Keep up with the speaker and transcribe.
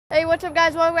Hey, what's up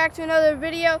guys? Welcome back to another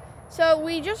video. So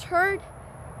we just heard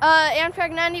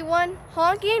Amtrak 91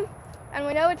 honking, and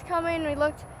we know it's coming. We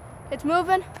looked, it's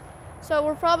moving. So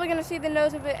we're probably gonna see the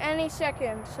nose of it any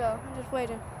second. So I'm just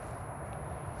waiting.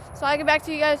 So I'll get back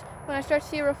to you guys when I start to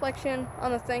see a reflection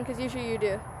on the thing, because usually you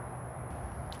do.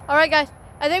 All right guys,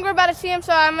 I think we're about to see him,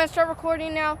 so I'm gonna start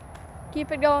recording now.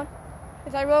 Keep it going,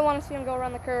 because I really want to see him go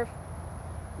around the curve.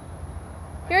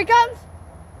 Here he comes.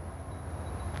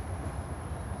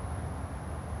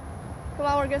 Come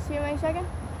on, we're gonna see him any second.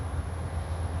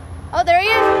 Oh, there he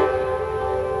is.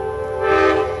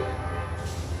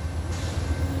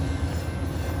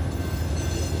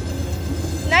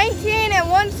 19 and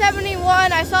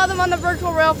 171. I saw them on the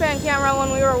virtual railfan camera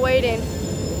when we were waiting.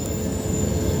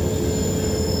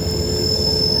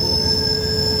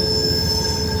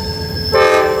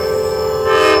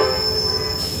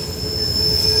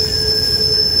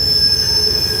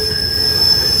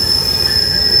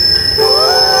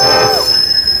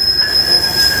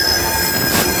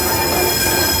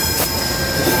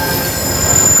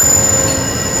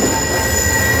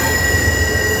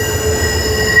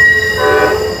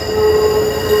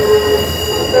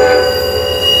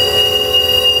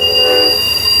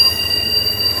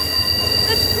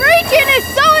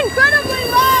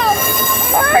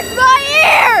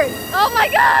 Oh my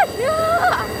gosh!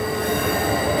 Yeah.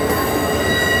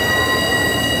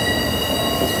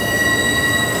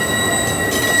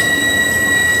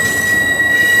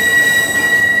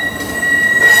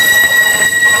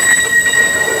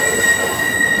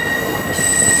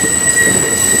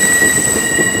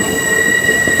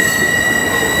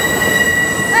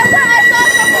 I saw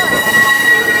someone!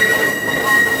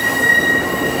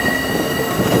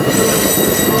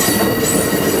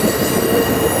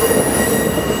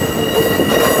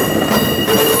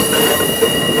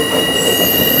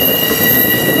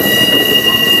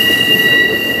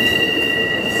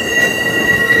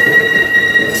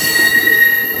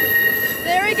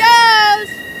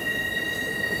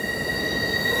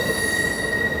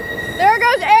 There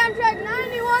goes Amtrak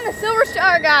 91, the Silver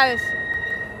Star, guys.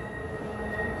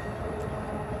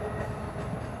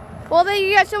 Well, thank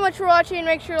you guys so much for watching.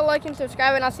 Make sure to like and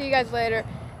subscribe, and I'll see you guys later.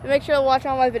 And make sure to watch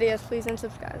all my videos, please, and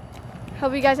subscribe.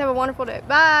 Hope you guys have a wonderful day.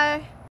 Bye.